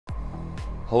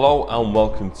Hello and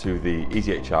welcome to the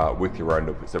EZHR Weekly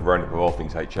Roundup. It's a roundup of all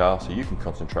things HR so you can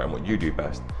concentrate on what you do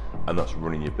best, and that's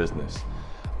running your business.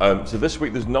 So this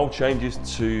week there's no changes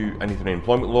to anything in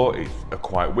employment law. It's a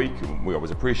quiet week and we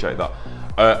always appreciate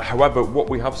that. However, what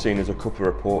we have seen is a couple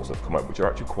of reports that have come out which are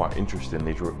actually quite interesting.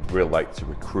 These relate to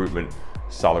recruitment,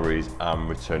 salaries and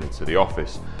returning to the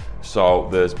office. So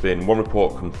there's been one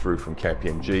report come through from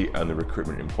KPMG and the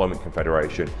Recruitment Employment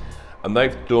Confederation, and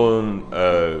they've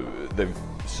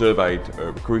surveyed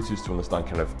recruiters to understand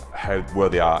kind of where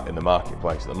they are in the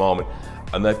marketplace at the moment,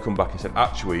 and they've come back and said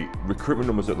actually recruitment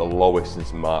numbers are at the lowest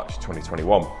since March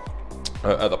 2021.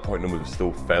 At that point numbers are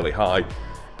still fairly high,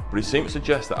 but it seems to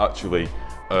suggest that actually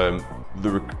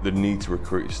the need to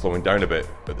recruit is slowing down a bit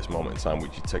at this moment in time,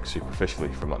 which you take superficially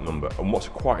from that number. And what's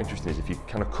quite interesting is if you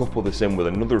kind of couple this in with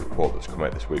another report that's come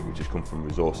out this week, which has come from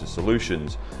Resources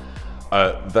Solutions.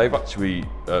 They've actually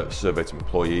surveyed some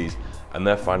employees, and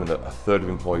they're finding that a third of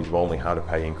employees have only had a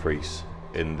pay increase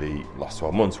in the last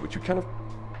 12 months, which would kind of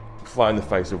fly in the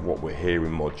face of what we're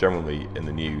hearing more generally in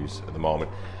the news at the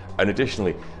moment. And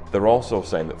additionally, they're also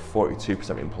saying that 42%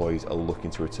 of employees are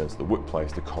looking to return to the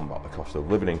workplace to combat the cost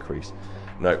of living increase.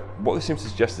 Now, what this seems to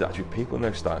suggest is actually people are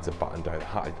now starting to batten down the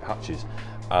hatches,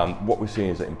 and what we're seeing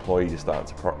is that employees are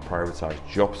starting to prioritise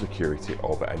job security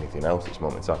over anything else at this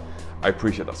moment in time. I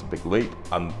appreciate that's a big leap,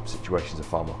 and situations are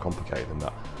far more complicated than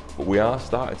that, but we are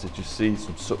starting to just see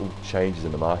some subtle changes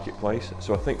in the marketplace.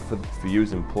 So I think for you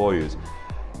as employers,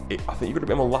 I think you've got a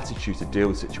bit more latitude to deal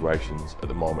with situations at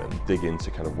the moment and dig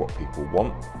into kind of what people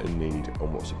want and need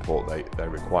and what support they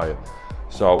require.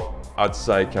 So I'd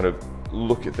say kind of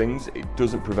look at things. It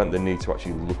doesn't prevent the need to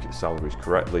actually look at salaries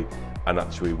correctly, and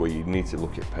actually where you need to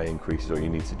look at pay increases or you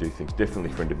need to do things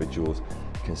differently for individuals,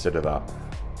 consider that.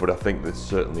 But I think there's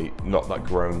certainly not that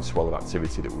groundswell of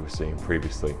activity that we were seeing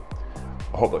previously.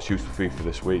 I hope that's useful for you for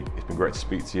this week. It's been great to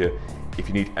speak to you. If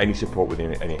you need any support with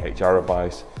any HR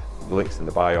advice, the link's in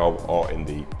the bio or in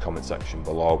the comment section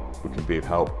below. We can be of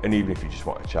help, and even if you just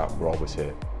want to chat, we're always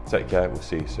here. Take care, we'll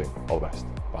see you soon. All the best.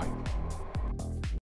 Bye.